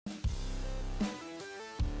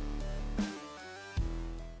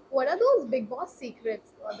what are those Big Boss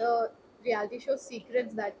secrets or the reality show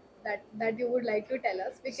secrets that you would like to tell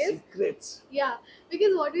us? Because Secrets. yeah,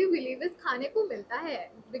 because what we believe is खाने को मिलता है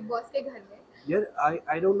Big Boss के घर में. यार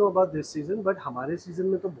I don't know about this season, but हमारे season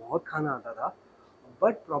में तो बहुत खाना आता था.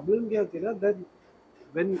 बट प्रॉब्लम क्या होती है ना, that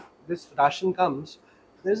when this ration comes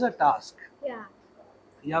there is a task, Yeah.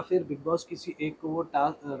 या फिर बिग बॉस किसी एक को वो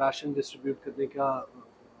राशन डिस्ट्रीब्यूट करने का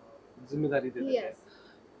जिम्मेदारी दे देते हैं. Yes.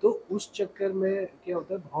 तो उस चक्कर में क्या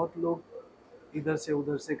होता है, बहुत लोग इधर से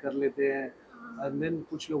उधर से कर लेते हैं, और देन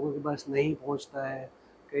कुछ लोगों के पास नहीं पहुंचता है.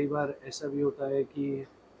 कई बार ऐसा भी होता है कि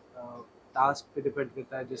टास्क पे डिपेंड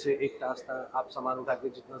करता है. जैसे एक टास्क था, आप सामान उठा के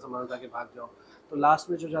जितना सामान उठा के भाग जाओ, तो लास्ट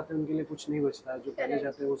में जो जाते हैं उनके लिए कुछ नहीं बचता है. जो पहले Correct.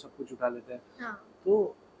 जाते हैं वो सब कुछ उठा लेते हैं. हाँ.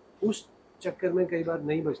 तो उस चक्कर में कई बार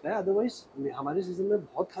नहीं बचता है. अदरवाइज हमारे सीजन में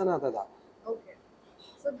बहुत खाना आता था. Okay.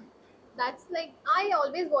 So that's like I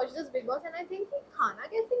always watch this Big Boss and I think कि खाना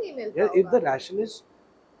कैसे नहीं मिलता यार इफ द होगा. Ration is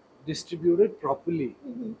distributed properly,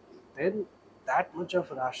 Mhm. then that much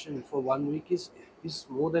of ration for 1 week is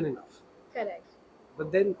more than enough. Correct.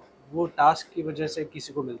 But then वो task की वजह से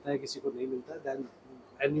किसी को मिलता है, किसी को नहीं मिलता, then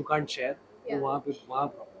and you can't share. तो Yeah. वहाँ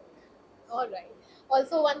problem. All right.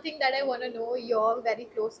 Also, one thing that I want to know, your very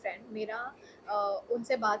close friend, मेरा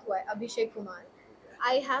उनसे बात हुआ है, Abhishek Kumar.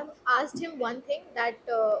 I have asked him one thing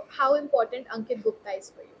that how important Ankit Gupta is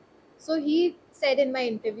for you. So he said in my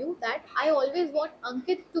interview that I always want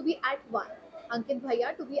Ankit to be at one, Ankit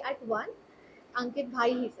Bhaiya to be at one, Ankit Bhai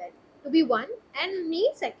he said to be one, and me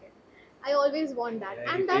second. I always want that,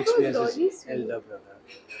 Yeah, he and that takes me was as really his sweet. elder brother.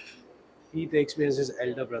 He takes me as his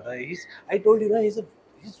elder brother. I told you na, he's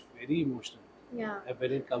very emotional. Yeah.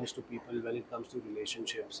 When it comes to people, when it comes to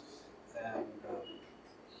relationships, and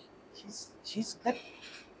he's that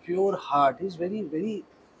pure heart. He's very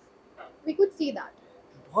We could see that.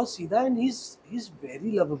 बहुत सीधा, and he's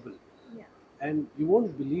very lovable. Yeah. And you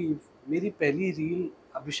won't believe, मेरी पहली reel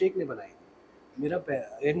अभिषेक ने बनाई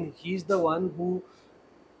थी. And he's the one who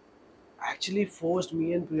actually forced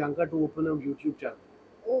me and Priyanka to open a YouTube channel.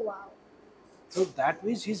 Oh wow. So that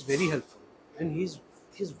means he's very helpful, and he's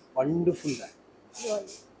wonderful guy.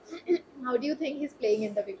 Really. How do you think he's playing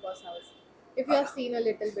in the Big Boss house? If you have seen a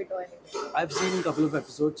little bit or anything. I've seen a couple of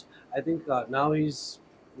episodes. I think now he's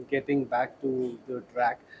getting back to the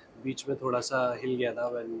track. बीच में थोड़ा सा हिल गया था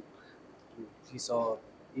when he saw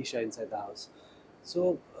Isha inside the house.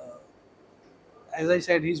 So as I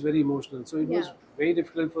said, he's very emotional. So it was Yeah. very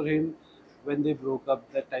difficult for him when they broke up.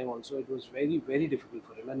 That time also, it was very difficult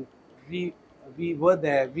for him. And we were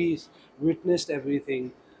there. We witnessed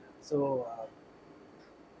everything. So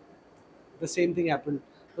the same thing happened.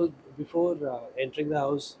 So before entering the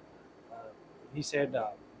house, he said,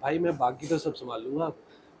 भाई मैं बाकी तो सब संभाल लूँगा,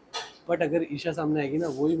 but अगर ईशा सामने आएगी ना,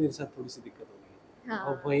 वही मेरे साथ थोड़ी सी दिक्कत होगी. हाँ.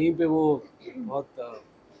 और वहीं पे वो बहुत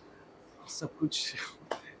सब कुछ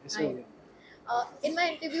ऐसे हो गया. In my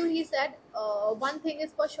interview, he said one thing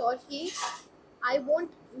is for sure, I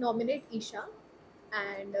won't nominate Isha,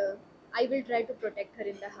 and I will try to protect her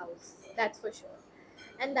in the house. That's for sure.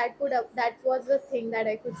 And that was the thing that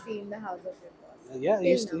I could see in the house of Big Boss. Yeah,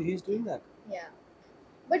 Till now. he's doing that. Yeah.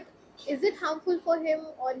 But is it harmful for him,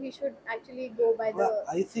 or he should actually go by the? Well,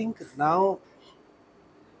 I think now,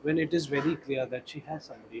 when it is very clear that she has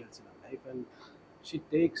somebody else in her life, and she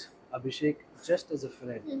takes Abhishek just as a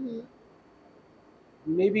friend, Mhm.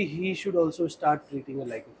 maybe he should also start treating her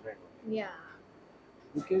like a friend. Yeah.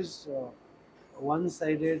 Because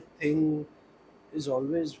one-sided thing is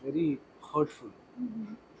always very hurtful.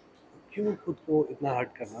 Mhm. क्यों खुद को इतना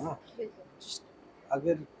hurt करना ना. बिल्कुल. Just,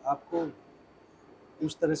 अगर आपको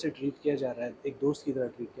उस तरह से ट्रीट किया जा रहा है, एक दोस्त की तरह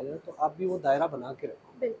ट्रीट किया जा रहा है, तो आप भी वो दायरा बना के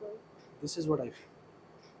रखो. बिल्कुल. This is what I feel.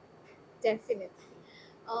 Definitely.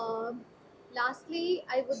 Lastly,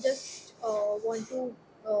 I would just want to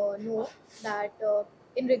know that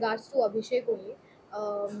in regards to Abhishek only,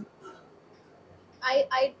 um,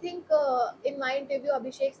 I think in my interview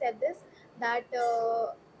Abhishek said this, that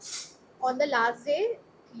on the last day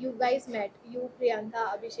you guys met, you Priyanka,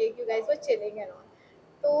 Abhishek, you guys were chilling and all.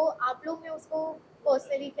 तो आप लोग ने उसको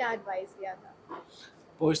personally क्या advice दिया था?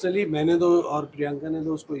 Personally मैंने तो और प्रियंका ने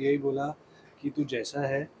तो उसको यही बोला कि तू जैसा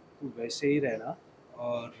है तू वैसे ही रहना.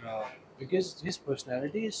 और because his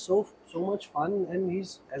personality is so much fun, and he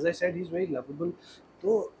is, as I said, he is very lovable.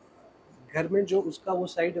 तो घर में जो उसका वो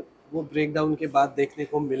साइड, वो ब्रेक डाउन के बाद देखने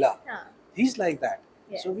को मिला, he is like that.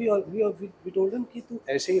 Yes. So we told him कि तू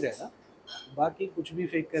ऐसे ही रहना, बाकी कुछ भी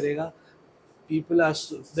फेक करेगा. People are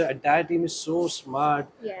the entire team is so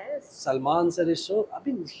smart. Yes. Salman sir is so, I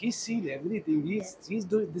mean, he's seen everything. Yes. He's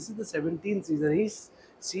doing, this is the 17th season. He's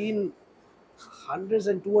seen hundreds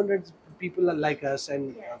and 200 people are like us,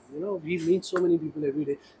 and Yes. we meet so many people every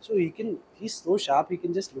day. So he's so sharp, he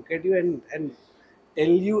can just look at you and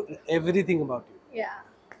tell you everything about you. Yeah.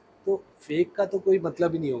 तो fake का तो कोई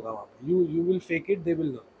मतलब ही नहीं होगा वहाँ पे. You will fake it, they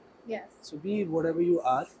will know. Yes. So be whatever you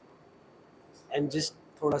are, and just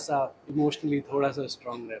थोड़ा सा emotionally थोड़ा सा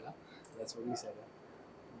strong रहना. That's what he said.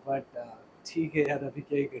 But ठीक है यार, अभी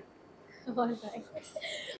क्या ही कर. All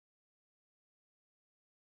right.